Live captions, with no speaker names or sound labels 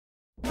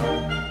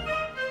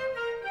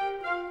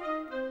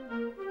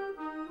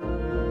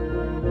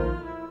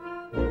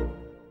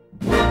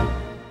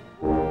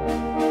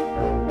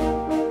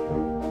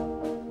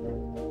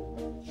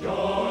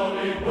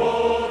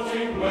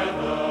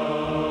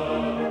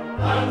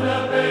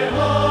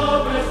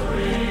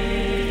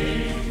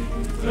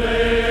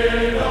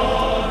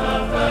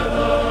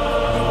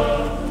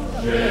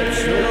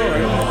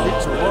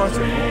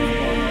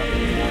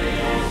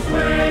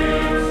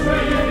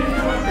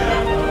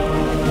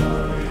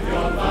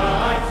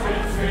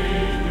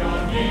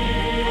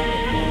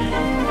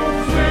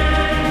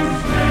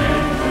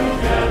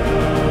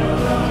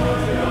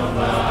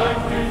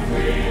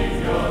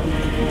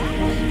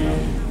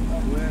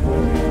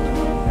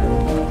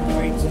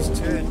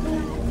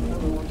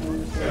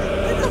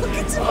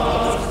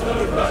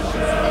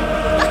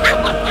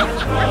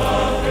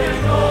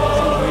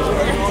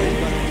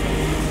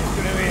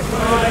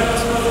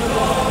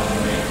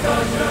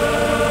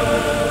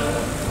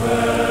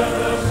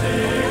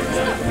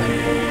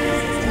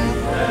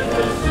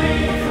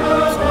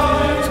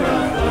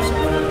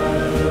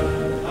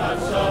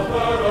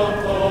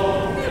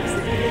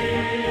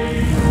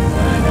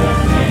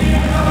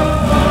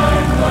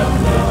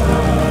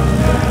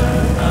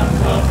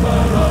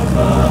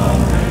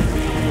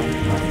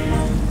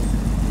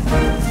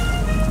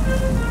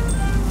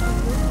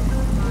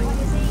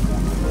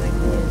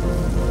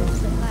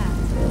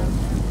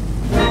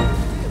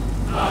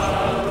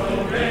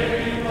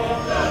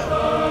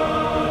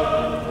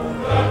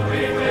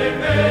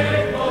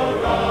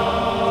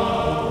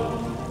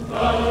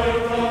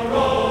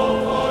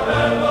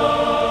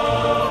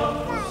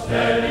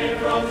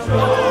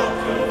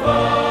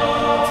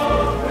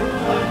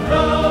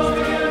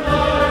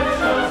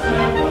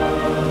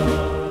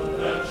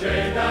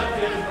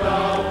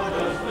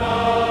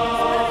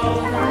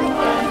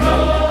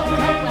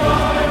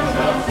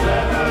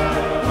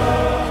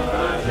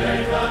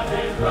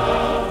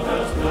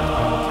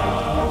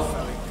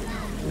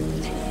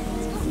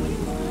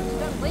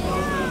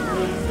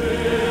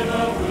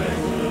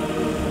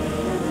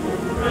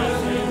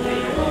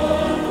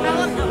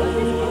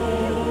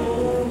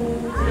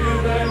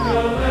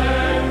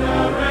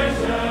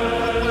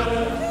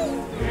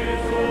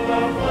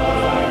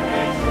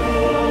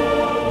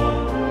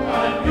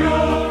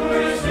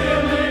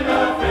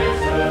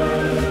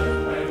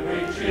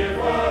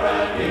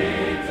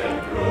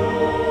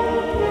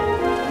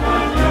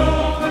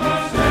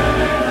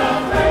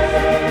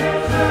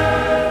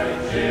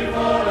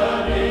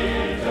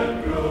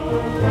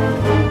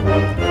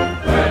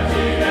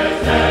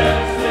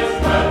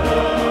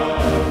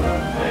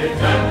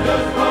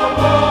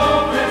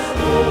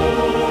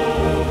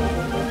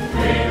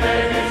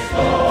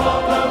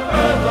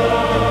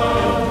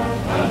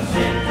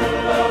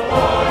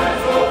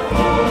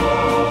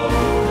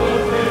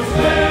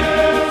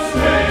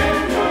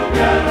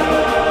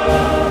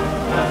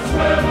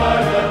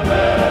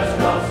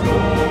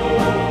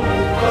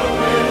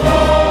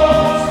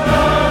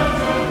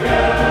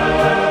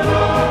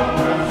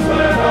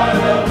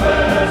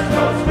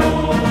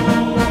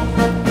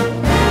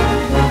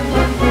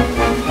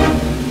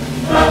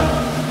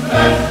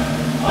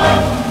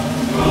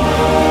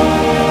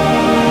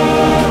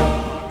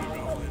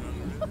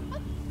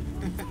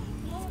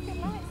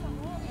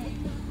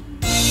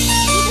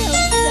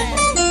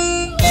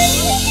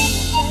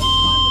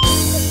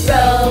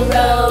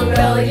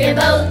your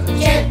boat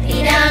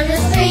gently down the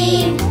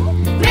stream.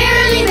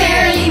 Merrily,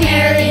 merrily,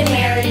 merrily,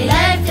 merrily,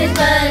 life is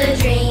but a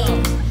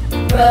dream.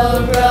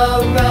 Row,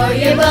 row, row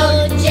your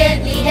boat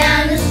gently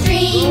down the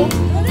stream.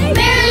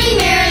 Merrily,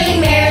 merrily,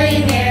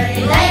 merrily,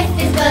 merrily, life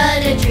is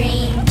but a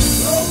dream.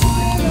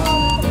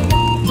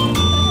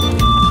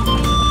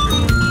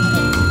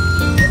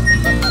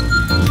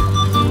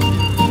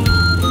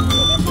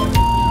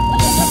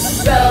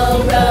 Row,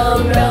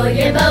 row, row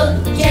your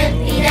boat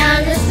gently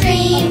down the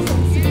stream.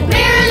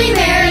 Merrily,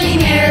 merrily,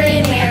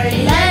 merrily,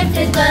 merrily, life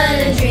is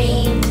but a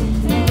dream.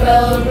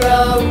 Row,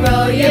 row,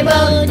 row your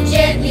boat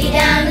gently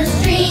down the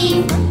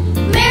stream.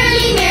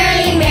 Merrily,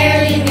 merrily,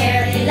 merrily,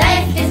 merrily,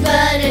 life is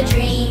but a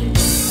dream.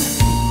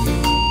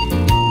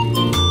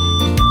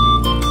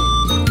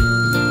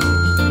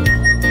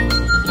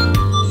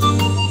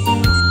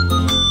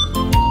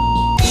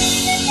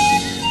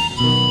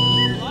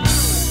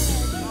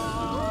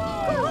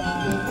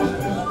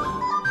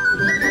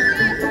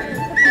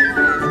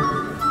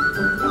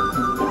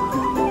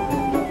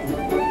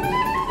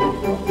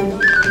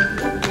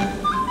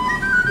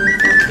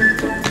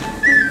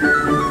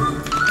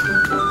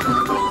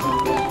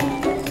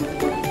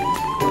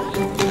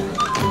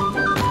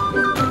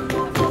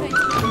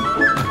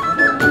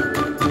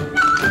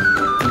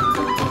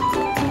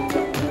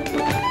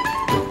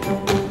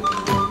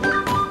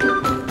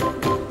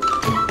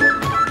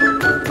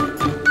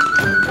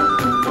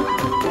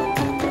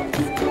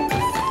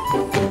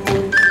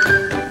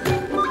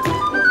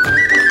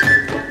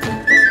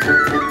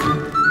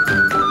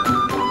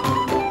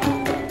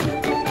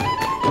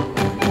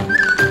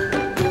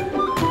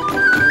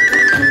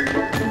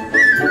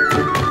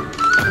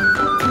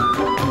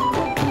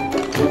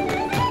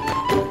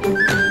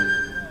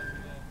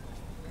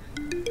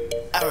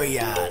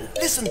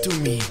 Listen to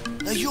me,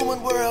 the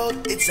human world,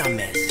 it's a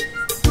mess.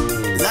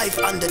 Life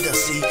under the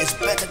sea is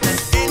better than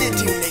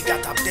anything they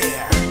got up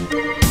there.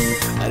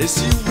 And the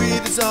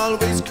seaweed is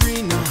always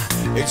greener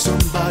It's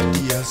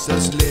somebody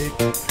else's lake.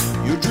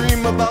 You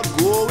dream about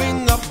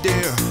going up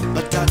there,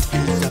 but that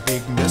is a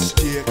big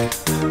mistake.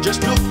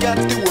 Just look at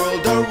the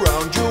world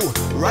around you,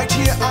 right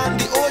here on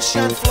the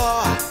ocean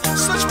floor.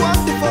 Such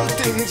wonderful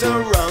things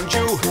around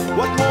you.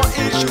 What more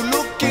is you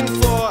looking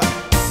for?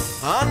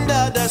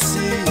 Under the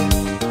sea,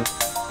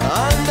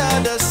 under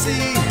the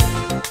sea.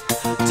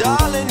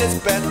 Darling, it's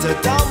better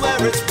down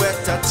where it's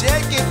wetter.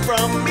 Take it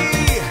from me.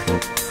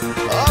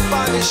 Up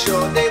on the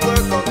shore they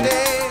work all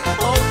day,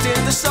 out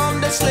in the sun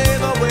they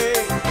slave away,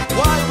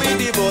 while we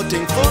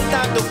devoting full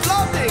time to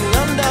floating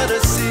under the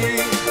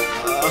sea.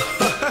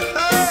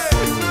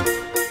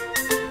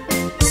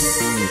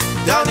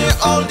 Down here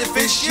all the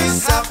fish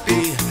is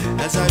happy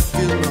as I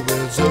feel my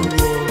wells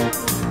roll.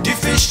 The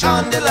fish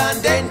on the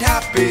land ain't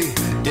happy,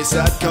 they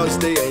sad cause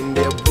they ain't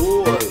their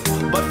bowl.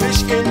 But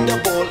fish in the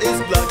bowl is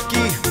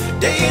lucky,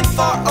 they in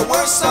for a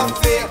worse of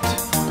fate.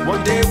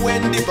 One day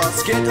when the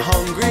bats get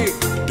hungry,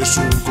 they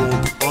soon go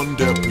on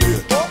their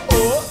plate.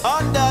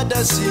 Under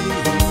the sea,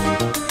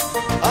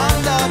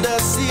 under the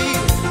sea.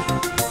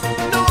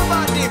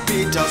 Nobody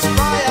beat us,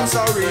 fry us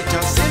or eat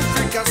us in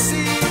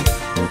fricassee.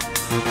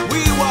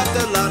 We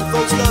waterland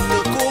folks love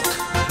to cook.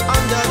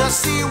 Under the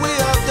sea we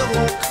have the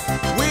hook.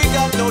 We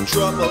got no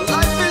trouble,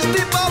 life is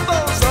the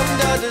bubbles.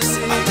 Under the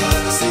sea,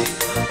 under the sea,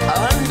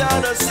 under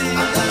the sea,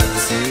 under the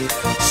sea.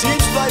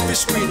 Seems life is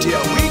sweet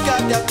here, we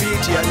got that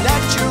beat here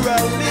naturally.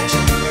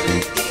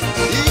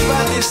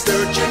 Even the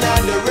sturgeon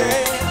and the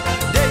ray,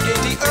 they get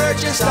the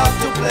urge and start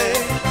to play.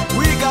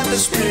 We got the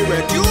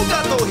spirit, you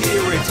got to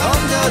hear it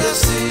under the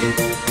sea.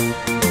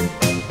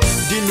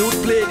 The newt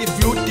play the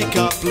flute, the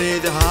cop play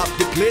the harp,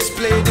 the place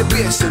play the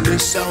bass and the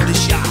sound is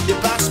sharp. The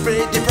bass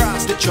play the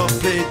brass, the chop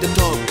play the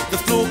tug, the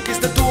fluke is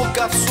the talk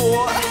of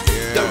soul.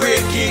 The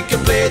reiki can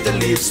play the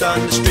leaves on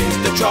the strings,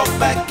 the trout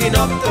backing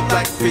up the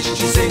blackfish.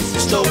 She sings the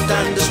stoat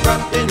and the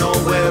scrap, they know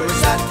where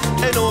it's at,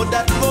 they know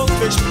that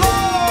goldfish blow.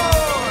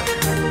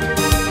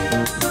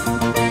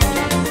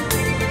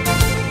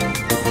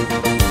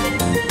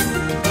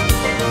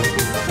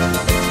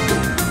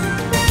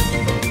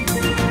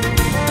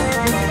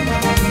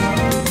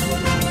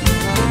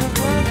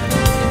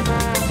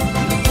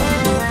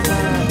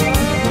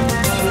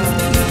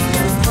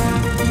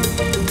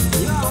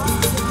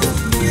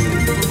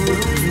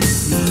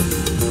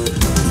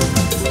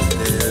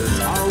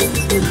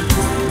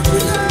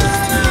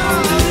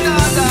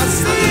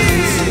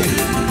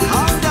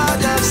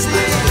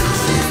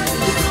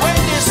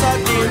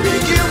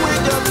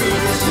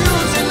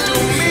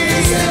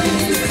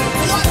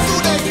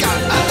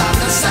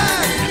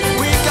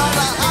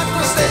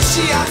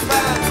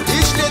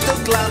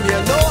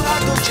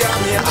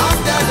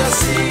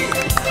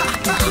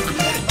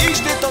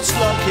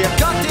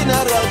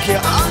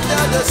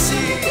 Under the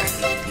sea,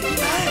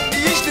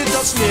 each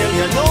little snail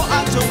here know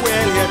how to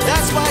wear here.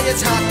 That's why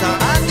it's hotter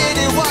under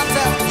the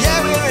water.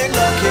 Yeah, we're in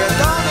luck here,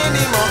 down in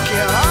the muck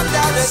here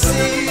under the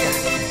sea.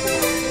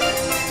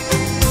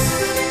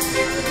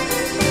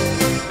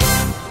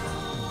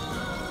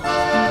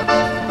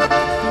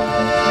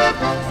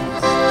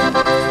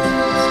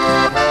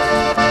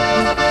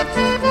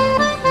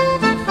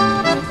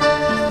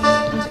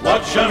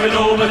 What shall we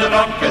do with the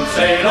drunken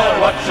sailor?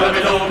 What shall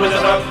we do with the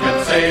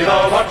drunken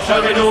sailor? What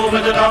shall we do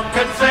with the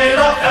drunken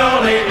sailor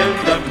early in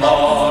the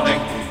morning?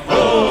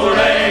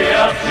 Hooray,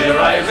 up she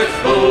rises,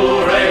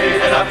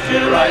 hooray, and up she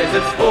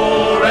rises,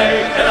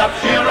 hooray, and up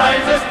she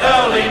rises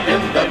early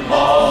in the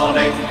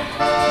morning.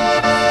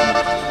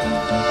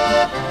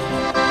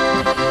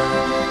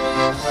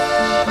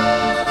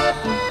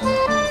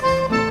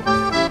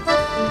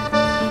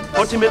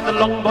 Put him in the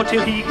longboat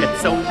till he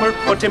gets over.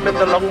 Put him in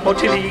the longboat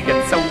till he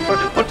gets over.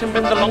 Put him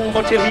in the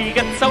longboat till he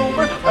gets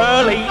over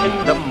early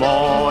in the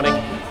morning.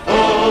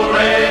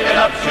 Hooray, and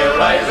up she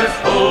rises,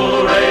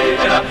 hooray,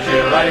 and up she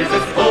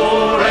rises,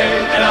 hooray,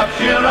 and up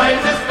she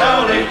rises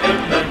early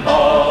in the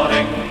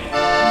morning.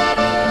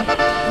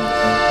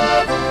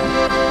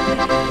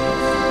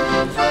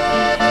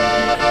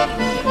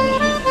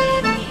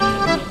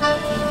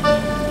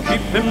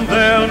 Keep him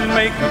there and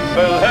make him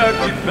bell hair.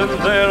 Keep him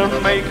there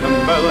and make him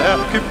bell hair.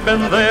 Keep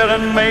him there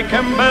and make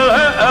him bell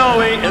hair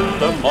early in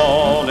the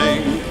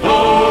morning.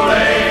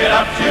 Hooray, and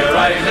up she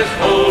rises,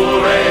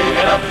 hooray,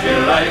 and up she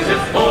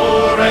rises,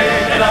 hooray,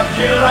 and up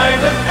she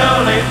rises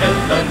early in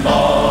the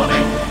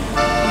morning.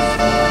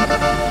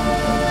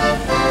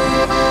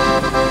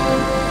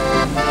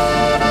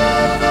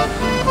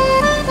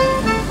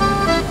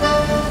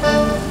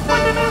 Put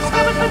him in the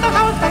scuppers with the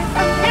housemaid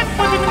on him.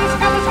 Put him in the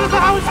scuppers with the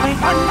housemaid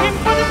on him.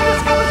 Put him in the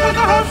scuppers with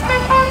the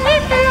housemaid on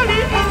him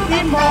early in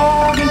the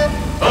morning.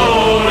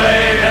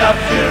 Hooray, and up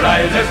she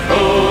rises,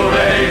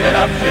 hooray, and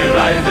up she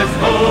rises,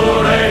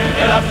 hooray,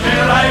 and up she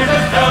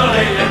rises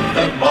early